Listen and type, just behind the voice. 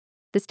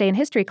This Day in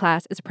History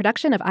class is a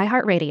production of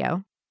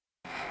iHeartRadio.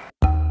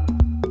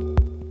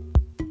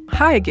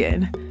 Hi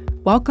again.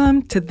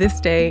 Welcome to This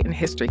Day in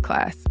History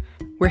class,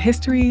 where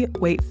history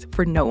waits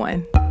for no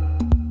one.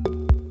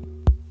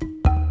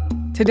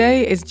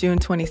 Today is June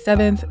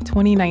 27th,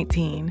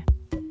 2019.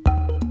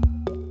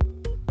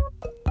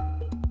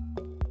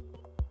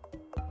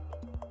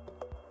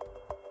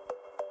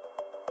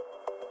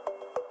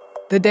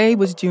 The day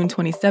was June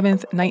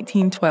 27th,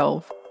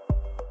 1912.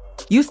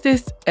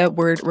 Eustace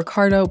Edward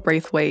Ricardo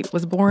Braithwaite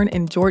was born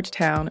in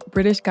Georgetown,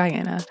 British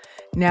Guiana,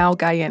 now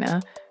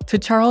Guyana, to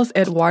Charles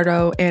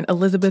Eduardo and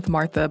Elizabeth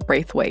Martha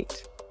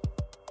Braithwaite.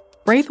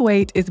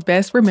 Braithwaite is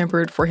best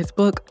remembered for his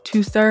book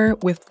To Sir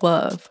with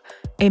Love,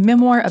 a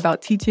memoir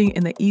about teaching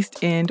in the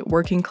East End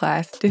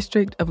working-class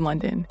district of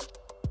London.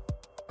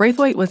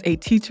 Braithwaite was a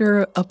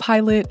teacher, a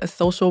pilot, a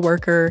social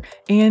worker,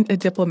 and a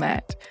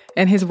diplomat,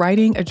 and his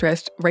writing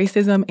addressed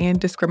racism and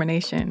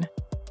discrimination.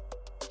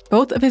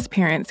 Both of his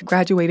parents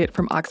graduated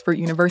from Oxford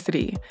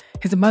University,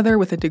 his mother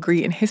with a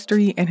degree in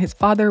history and his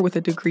father with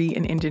a degree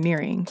in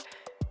engineering.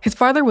 His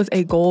father was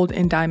a gold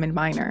and diamond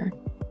miner.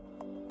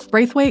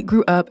 Braithwaite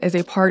grew up as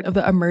a part of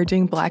the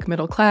emerging Black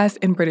middle class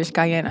in British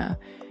Guiana.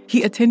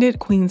 He attended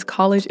Queen's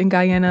College in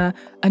Guyana,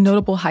 a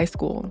notable high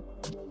school.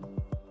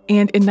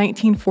 And in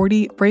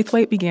 1940,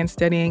 Braithwaite began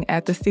studying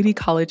at the City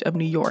College of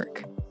New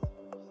York.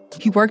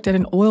 He worked at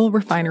an oil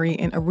refinery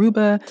in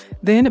Aruba,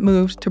 then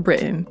moved to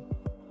Britain.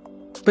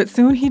 But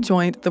soon he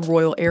joined the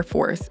Royal Air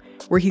Force,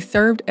 where he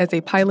served as a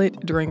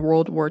pilot during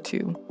World War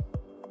II.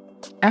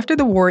 After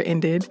the war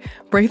ended,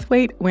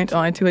 Braithwaite went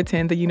on to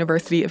attend the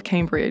University of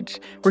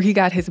Cambridge, where he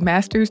got his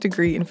master's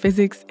degree in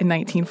physics in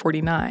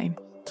 1949.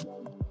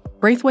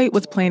 Braithwaite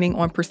was planning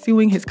on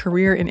pursuing his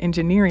career in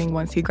engineering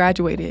once he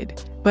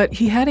graduated, but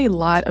he had a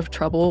lot of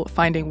trouble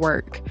finding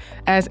work,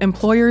 as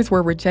employers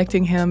were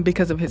rejecting him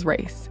because of his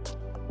race.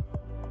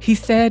 He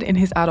said in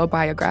his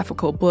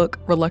autobiographical book,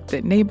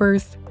 Reluctant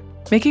Neighbors,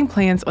 making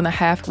plans on a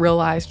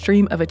half-realized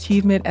dream of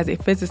achievement as a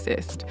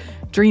physicist,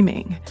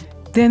 dreaming,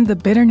 then the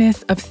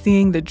bitterness of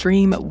seeing the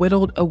dream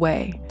whittled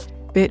away,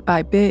 bit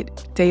by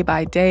bit, day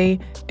by day,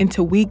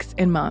 into weeks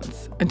and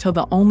months, until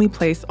the only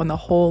place on the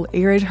whole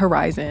arid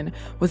horizon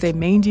was a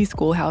mangy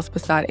schoolhouse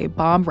beside a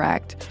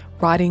bomb-racked,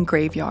 rotting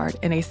graveyard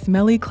and a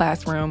smelly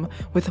classroom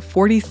with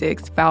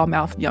 46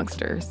 foul-mouthed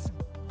youngsters,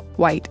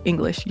 white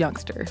English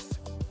youngsters.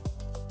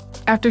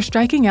 After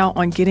striking out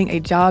on getting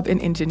a job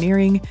in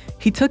engineering,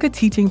 he took a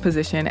teaching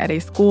position at a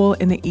school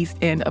in the East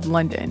End of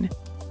London.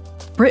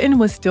 Britain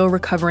was still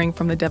recovering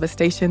from the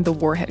devastation the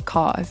war had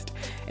caused,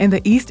 and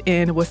the East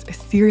End was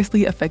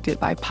seriously affected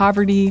by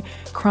poverty,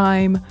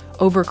 crime,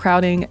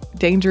 overcrowding,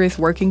 dangerous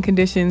working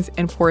conditions,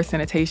 and poor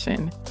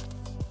sanitation.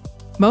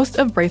 Most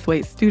of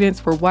Braithwaite's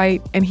students were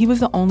white, and he was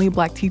the only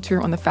Black teacher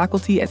on the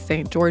faculty at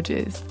St.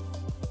 George's.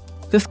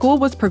 The school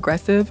was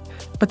progressive,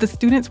 but the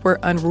students were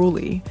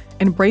unruly,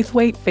 and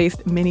Braithwaite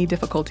faced many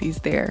difficulties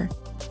there.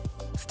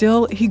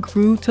 Still, he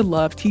grew to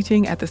love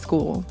teaching at the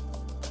school.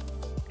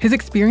 His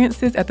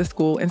experiences at the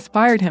school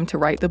inspired him to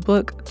write the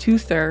book To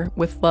Sir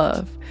with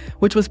Love,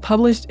 which was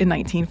published in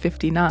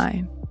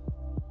 1959.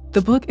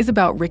 The book is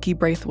about Ricky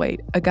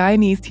Braithwaite, a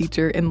Guyanese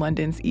teacher in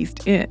London's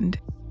East End.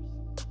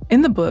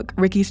 In the book,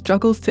 Ricky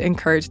struggles to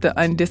encourage the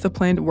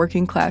undisciplined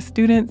working-class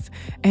students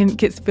and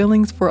gets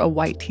feelings for a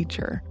white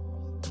teacher.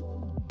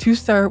 To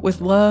Sir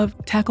with Love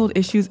tackled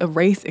issues of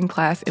race and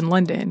class in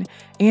London,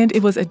 and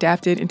it was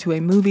adapted into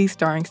a movie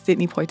starring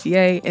Sidney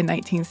Poitier in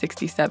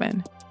 1967.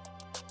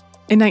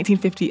 In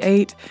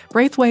 1958,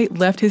 Braithwaite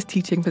left his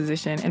teaching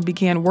position and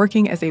began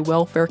working as a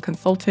welfare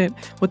consultant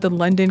with the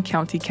London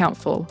County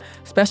Council,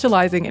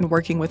 specializing in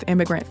working with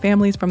immigrant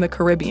families from the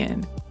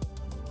Caribbean.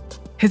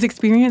 His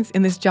experience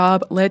in this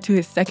job led to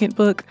his second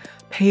book,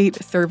 Paid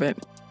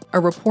Servant, a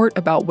report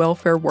about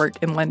welfare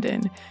work in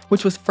London,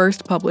 which was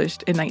first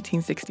published in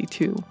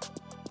 1962.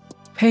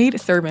 Paid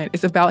Servant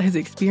is about his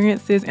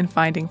experiences in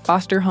finding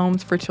foster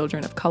homes for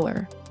children of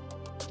color.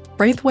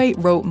 Braithwaite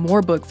wrote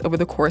more books over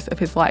the course of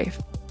his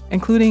life,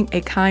 including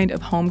A Kind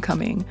of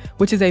Homecoming,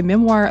 which is a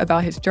memoir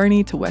about his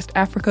journey to West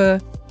Africa,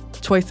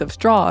 Choice of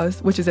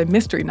Straws, which is a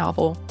mystery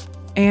novel,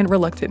 and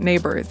Reluctant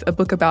Neighbors, a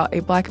book about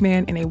a Black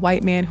man and a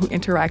white man who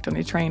interact on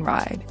a train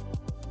ride.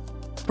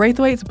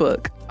 Braithwaite's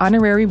book,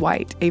 Honorary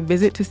White, A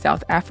Visit to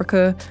South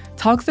Africa,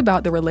 talks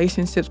about the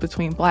relationships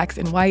between Blacks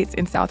and whites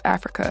in South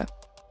Africa.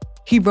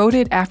 He wrote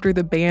it after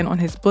the ban on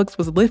his books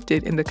was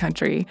lifted in the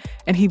country,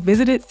 and he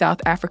visited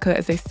South Africa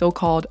as a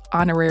so-called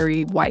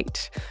honorary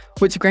white,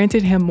 which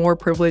granted him more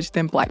privilege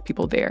than Black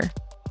people there.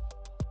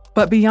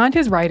 But beyond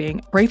his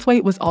writing,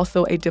 Braithwaite was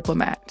also a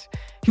diplomat.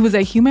 He was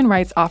a human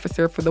rights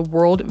officer for the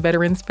World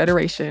Veterans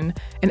Federation,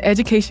 an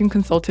education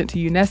consultant to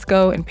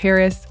UNESCO in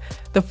Paris,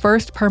 the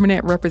first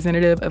permanent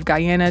representative of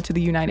Guyana to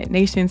the United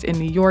Nations in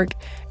New York,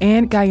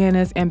 and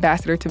Guyana's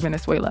ambassador to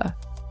Venezuela.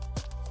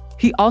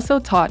 He also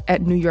taught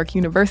at New York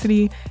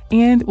University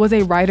and was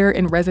a writer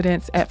in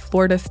residence at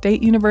Florida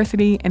State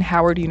University and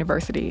Howard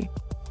University.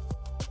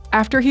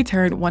 After he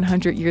turned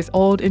 100 years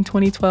old in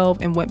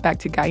 2012 and went back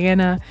to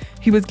Guyana,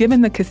 he was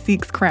given the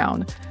cacique's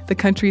crown, the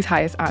country's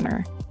highest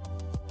honor.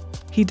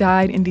 He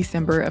died in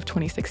December of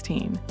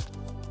 2016.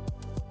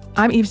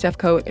 I'm Eve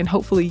Jeffcoat, and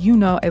hopefully you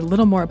know a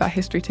little more about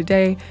history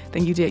today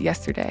than you did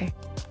yesterday.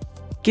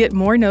 Get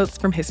more notes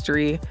from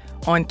history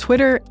on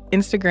Twitter,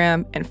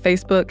 Instagram, and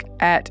Facebook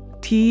at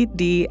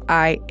TDIHC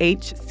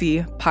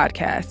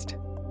Podcast.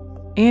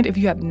 And if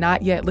you have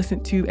not yet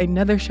listened to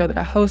another show that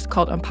I host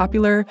called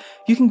Unpopular,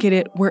 you can get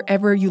it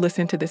wherever you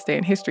listen to This Day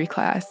in History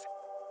class.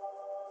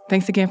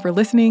 Thanks again for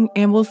listening,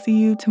 and we'll see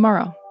you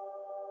tomorrow.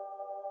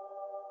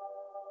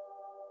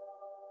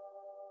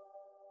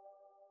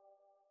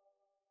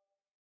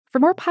 For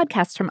more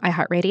podcasts from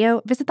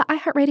iHeartRadio, visit the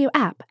iHeartRadio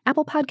app,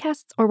 Apple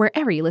Podcasts, or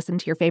wherever you listen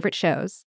to your favorite shows.